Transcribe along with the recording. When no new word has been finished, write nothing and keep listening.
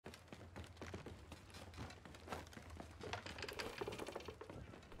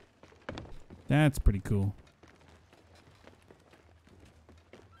That's pretty cool.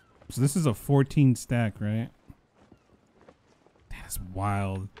 So this is a 14 stack, right? That's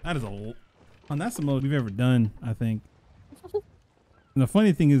wild. That is that's the most we've ever done, I think. And the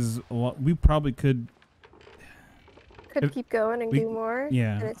funny thing is, we probably could keep going and do more.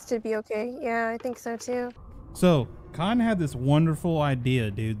 Yeah. And it should be okay. Yeah, I think so too. So Khan had this wonderful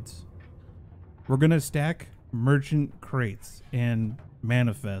idea, dudes. We're gonna stack merchant crates and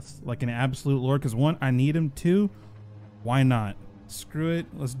manifest like an absolute lord. Because one, I need them. Two, why not? Screw it.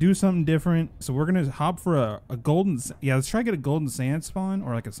 Let's do something different. So we're gonna hop for a golden. Yeah, let's try to get a golden sand spawn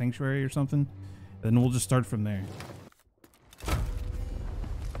or like a sanctuary or something. Then we'll just start from there. All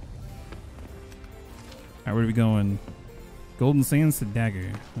right, where are we going? Golden sands to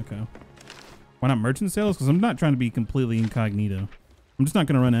dagger. Okay. Why not merchant sales? Because I'm not trying to be completely incognito. I'm just not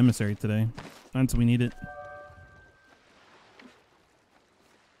gonna run emissary today until we need it.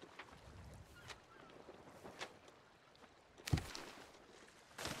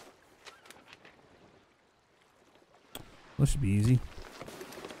 This should be easy.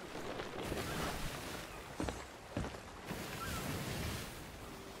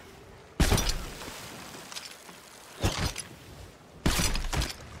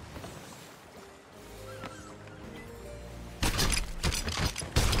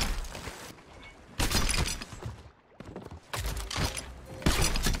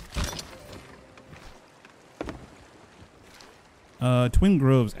 Twin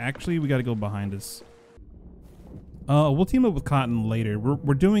Groves. Actually, we got to go behind us. We'll team up with Cotton later.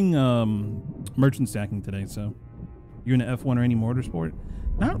 We're doing merchant stacking today, so you're into F1 or any motorsport?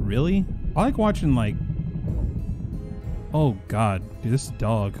 Not really. I like watching like. Oh God, dude, this is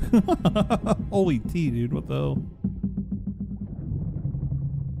dog. Holy T, dude, what the hell?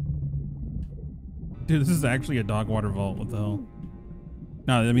 Dude, this is actually a dog water vault. What the hell?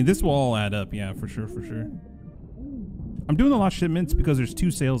 No, I mean this will all add up. Yeah, for sure, for sure. I'm doing a lot of shipments because there's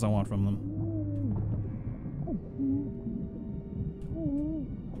 2 sales I want from them.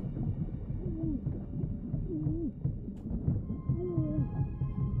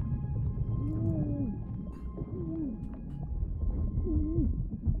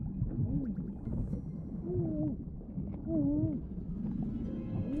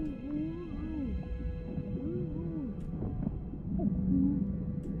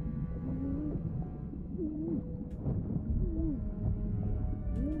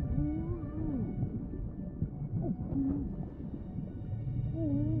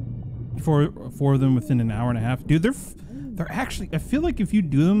 Four of them within an hour and a half. Dude, they're actually, I feel like if you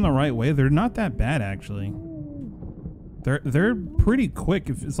do them the right way, they're not that bad actually. They're pretty quick.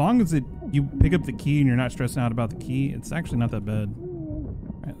 As long as you pick up the key and you're not stressing out about the key, it's actually not that bad. All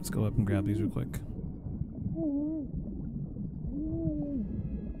right, let's go up and grab these real quick.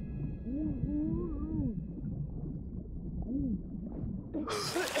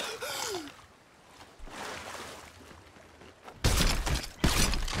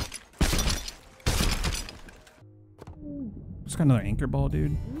 Just got another anchor ball,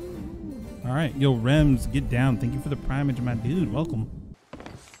 dude. All right, yo, Rems, get down. Thank you for the primage, my dude. Welcome.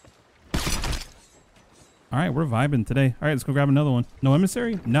 All right, we're vibing today. All right, let's go grab another one. No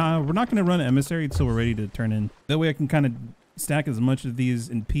emissary? Nah, we're not gonna run emissary until we're ready to turn in. That way I can kind of stack as much of these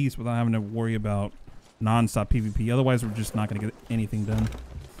in peace without having to worry about non-stop PvP. Otherwise, we're just not gonna get anything done.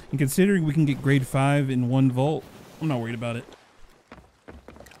 And considering we can get grade 5 in 1 vault, I'm not worried about it.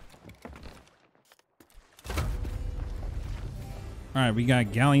 All right, we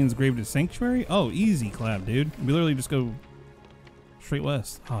got Galleon's Grave to Sanctuary. Oh, easy clap, dude. We literally just go straight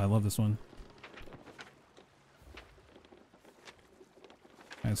west. Oh, I love this one.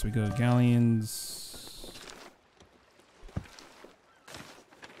 All right, so we go Galleon's.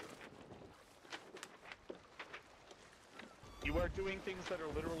 You are doing things that are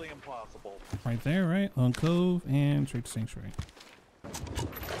literally impossible. Right there, right? On Cove and straight to Sanctuary.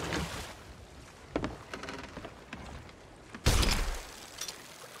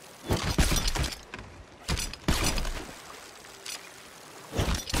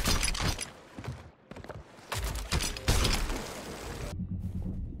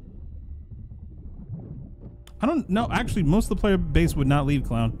 I don't know. Actually, most of the player base would not leave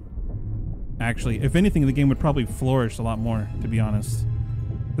Clown. Actually, if anything, the game would probably flourish a lot more, to be honest.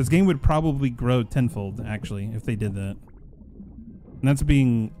 This game would probably grow tenfold, actually, if they did that. And that's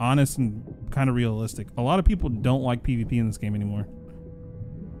being honest and kind of realistic. A lot of people don't like PvP in this game anymore.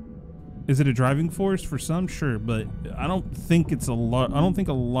 Is it a driving force for some? Sure, but I don't think it's a lot. I don't think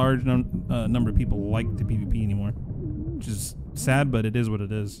a large number of people like the PvP anymore, which is sad, but it is what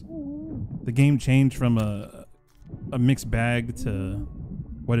it is. The game changed from a mixed bag to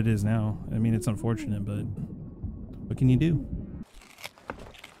what it is now. I mean, it's unfortunate, but what can you do?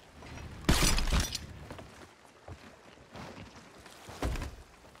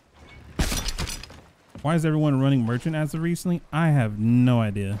 Why is everyone running merchant as of recently? I have no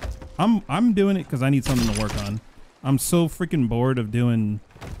idea. I'm doing it because I need something to work on. I'm so freaking bored of doing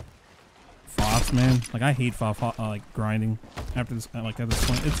FOSS, man. Like I hate FOSS, like grinding after this. Like at this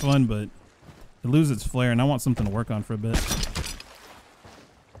point, it's fun, but it loses its flair, and I want something to work on for a bit.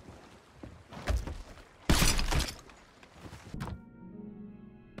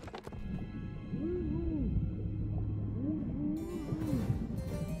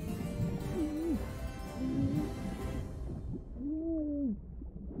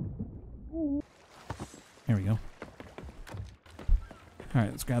 There we go. All right,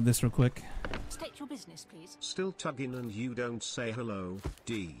 let's grab this real quick. State your business, please. Still tugging and you don't say hello,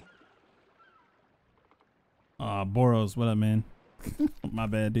 D. Aw, Boros, what up, man? My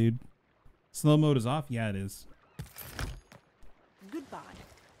bad, dude. Slow mode is off? Yeah, it is. Goodbye.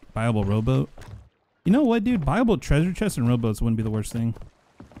 Buyable rowboat. You know what, dude? Buyable treasure chests and rowboats wouldn't be the worst thing.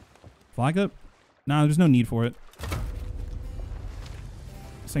 Flag up? Nah, there's no need for it.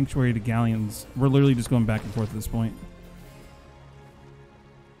 Sanctuary to galleons. We're literally just going back and forth at this point.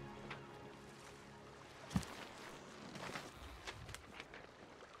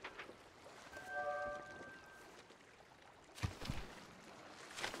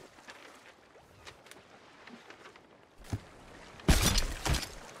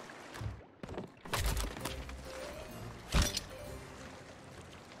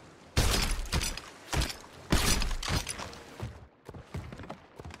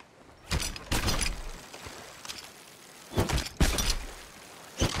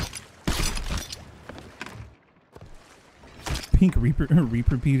 Pink Reaper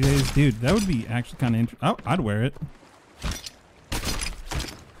PJs, dude. That would be actually kind of interesting. I'd wear it.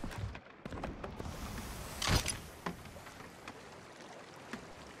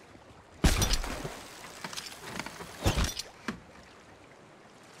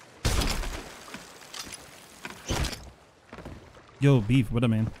 Yo, Beef, what up,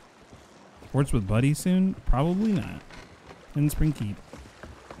 man? Sports with Buddy soon? Probably not. In Spring Keep.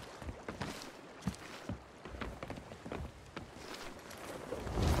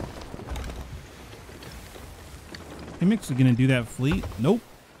 Mix is gonna do that fleet. Nope.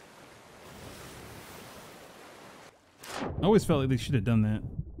 I always felt like they should have done that.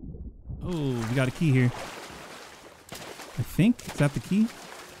 Oh, we got a key here. I think. Is that the key?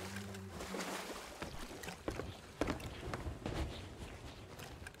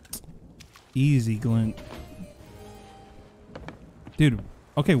 Easy, Glint. Dude,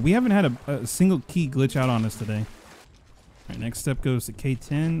 okay, we haven't had a single key glitch out on us today. All right, next step goes to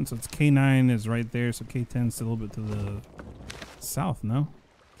K10. So it's K9 is right there. So K10 is a little bit to the south, no?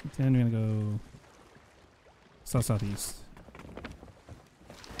 K10, we're gonna go south-southeast.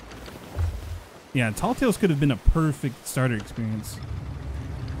 Yeah, Tall Tales could have been a perfect starter experience.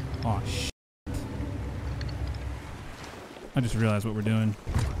 Oh, shit. I just realized what we're doing.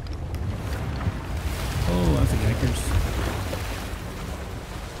 Oh, that's a Yikers.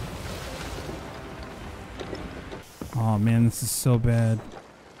 Oh man, this is so bad.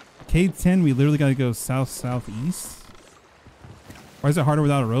 K10, we literally gotta go south-southeast. Why is it harder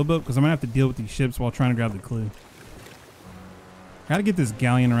without a rowboat? Because I'm gonna have to deal with these ships while trying to grab the clue. Gotta get this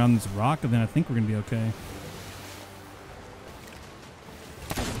galleon around this rock, and then I think we're gonna be okay.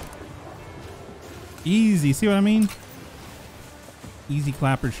 Easy, see what I mean? Easy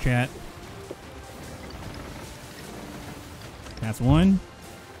clappers, chat. That's one.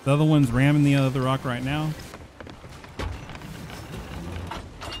 The other one's ramming the other rock right now.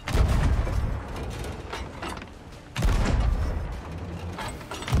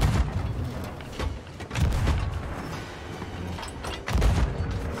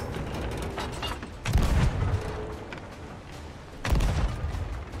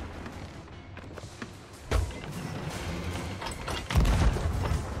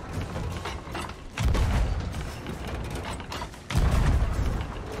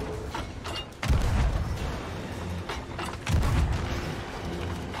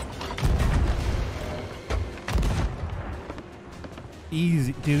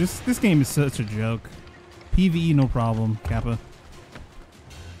 Easy. Dude, this game is such a joke. PvE, no problem, Kappa.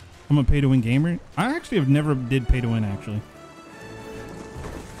 I'm a pay-to-win gamer. I actually have never did pay-to-win, actually.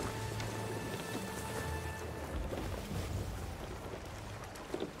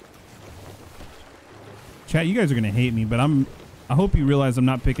 Chat, you guys are going to hate me, but I hope you realize I'm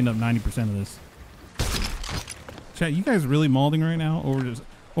not picking up 90% of this. Chat, you guys really malding right now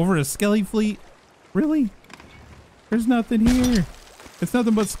over a Skelly fleet? Really? There's nothing here. It's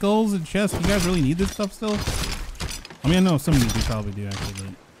nothing but skulls and chests. You guys really need this stuff still? I mean, I know some of you probably do actually,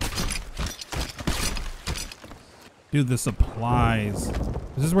 but... Dude, the supplies.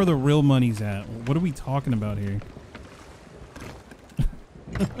 This is where the real money's at. What are we talking about here?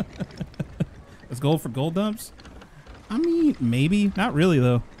 Is gold for gold dumps? I mean, maybe. Not really,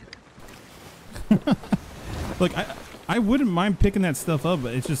 though. Look, I wouldn't mind picking that stuff up,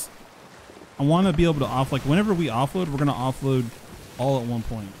 but it's just... I want to be able to like, whenever we offload, we're going to offload all at one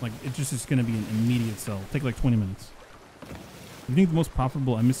point. Like, it's just going to be an immediate sell. Take like 20 minutes. You think the most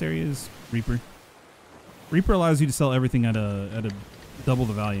profitable emissary is Reaper? Reaper allows you to sell everything at a double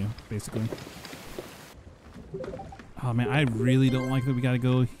the value, basically. Oh man, I really don't like that we gotta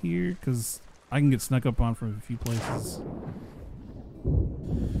go here because I can get snuck up on from a few places.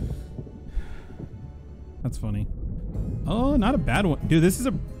 That's funny. Oh, not a bad one. Dude, this is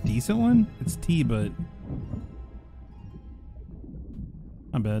a decent one. It's T, but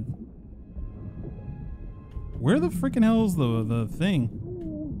not bad. Where the freaking hell is the thing?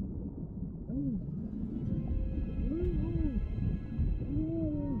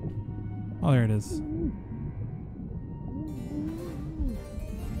 Oh, there it is.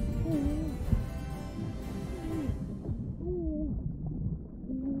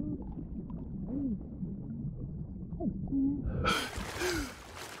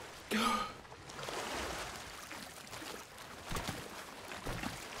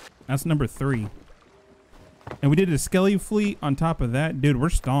 That's number 3. And we did a skelly fleet on top of that. Dude, we're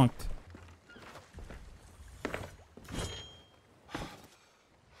stonked.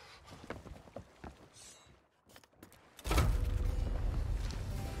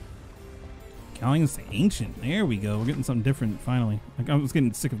 Galleons to Ancient. There we go. We're getting something different finally. Like, I was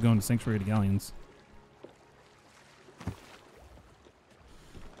getting sick of going to Sanctuary to Galleons.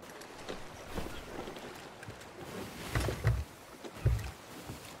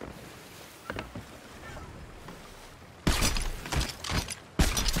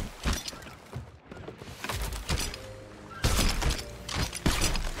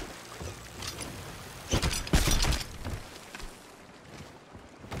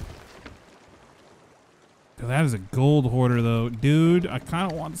 That is a gold hoarder, though. Dude, I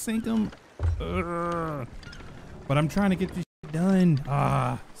kind of want to sink him. Ugh. But I'm trying to get this shit done.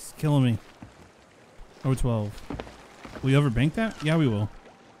 Ah, it's killing me. 012. Will you ever bank that? Yeah, we will.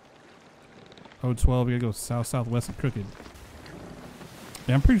 012, we gotta go south-southwest of Crooked.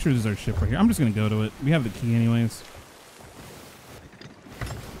 Yeah, I'm pretty sure this is our ship right here. I'm just gonna go to it. We have the key anyways.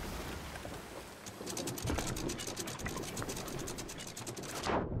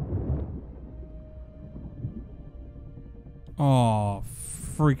 Oh,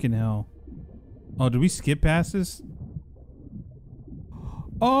 freaking hell. Oh, did we skip past this?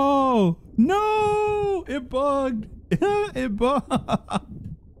 Oh, no! It bugged. It bugged.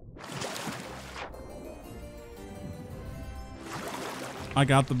 I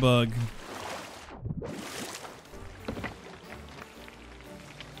got the bug.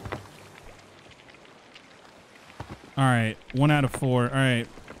 All right, 1 out of 4. All right,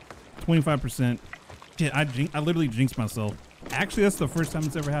 25%. Shit, I literally jinxed myself. Actually, that's the first time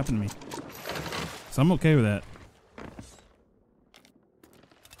it's ever happened to me. So I'm okay with that.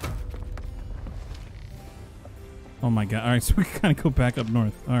 Oh my god. All right, so we can kind of go back up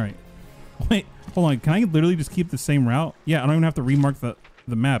north. All right. Wait, hold on. Can I literally just keep the same route? Yeah, I don't even have to remark the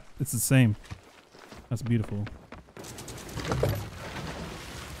map. It's the same. That's beautiful.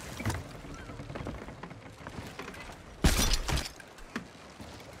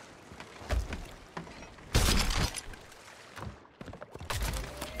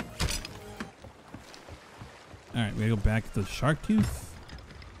 All right, we gotta go back to Shark Tooth.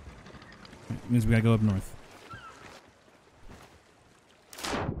 It means we gotta go up north.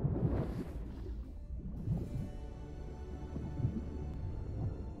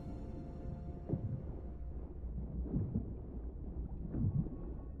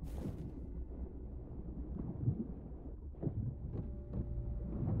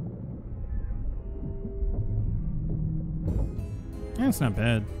 Yeah, it's not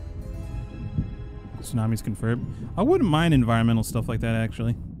bad. Tsunami's confirmed. I wouldn't mind environmental stuff like that,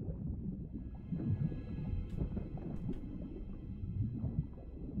 actually.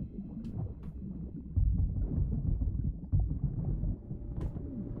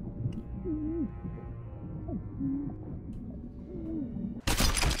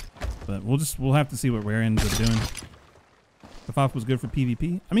 But we'll have to see what Rare ends up doing. The FOF was good for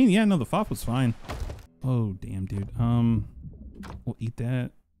PvP. I mean, yeah, no, the FOF was fine. Oh, damn, dude. We'll eat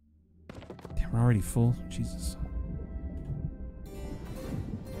that. Damn, we're already full. Jesus.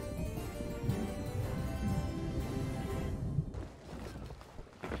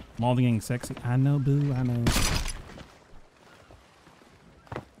 Malding getting sexy. I know, boo. I know.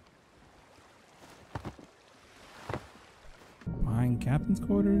 Mine captain's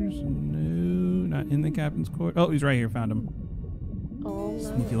quarters? No, not in the captain's quarters. Oh, he's right here. Found him. Oh, no.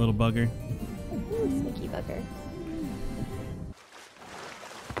 Sneaky little bugger. Sneaky bugger.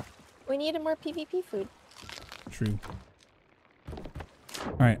 We needed more PvP food. True.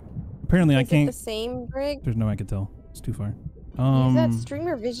 All right. Apparently, I can't. Is it the same brig? There's no way I could tell. It's too far. Use that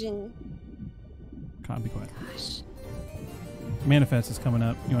streamer vision. Can't be quiet. Gosh. Manifest is coming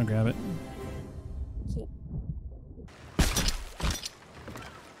up. You want to grab it? Okay.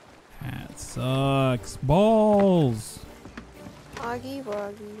 That sucks. Balls. Woggy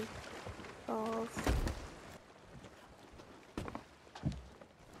woggy. Balls.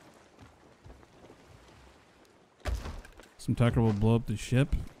 Some Tucker will blow up the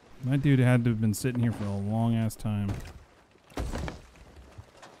ship. My dude had to have been sitting here for a long ass time.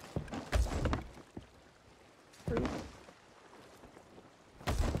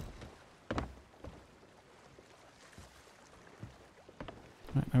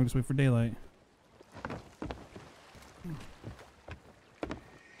 Alright, now we just wait for daylight.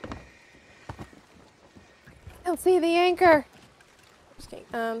 I'll see the anchor. Just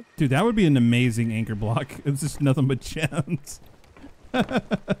kidding. Dude, that would be an amazing anchor block. It's just nothing but gems.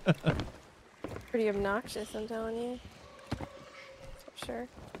 Pretty obnoxious, I'm telling you. For sure.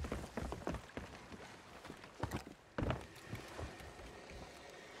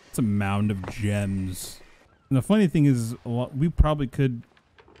 It's a mound of gems. And the funny thing is, we probably could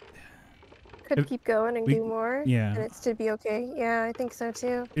keep going and do more. Yeah. And it should be okay. Yeah, I think so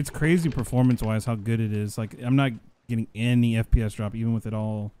too. It's crazy performance-wise how good it is. Like, I'm not getting any FPS drop, even with it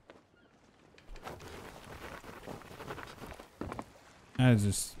all. That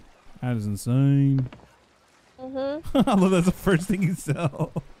is insane. I love that's the first thing you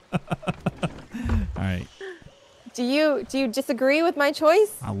sell. Alright. Do you disagree with my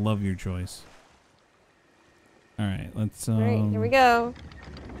choice? I love your choice. Alright, let's Alright, here we go.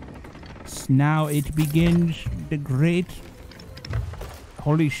 Now it begins the great.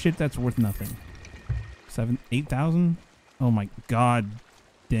 Holy shit, that's worth nothing. 8,000? Oh my god.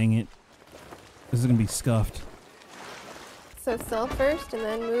 Dang it. This is gonna be scuffed. So sell first and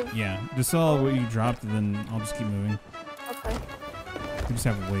then move? Yeah, just sell what you dropped and then I'll just keep moving. Okay. We just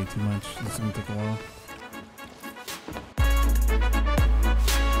have way too much. This is gonna take a while.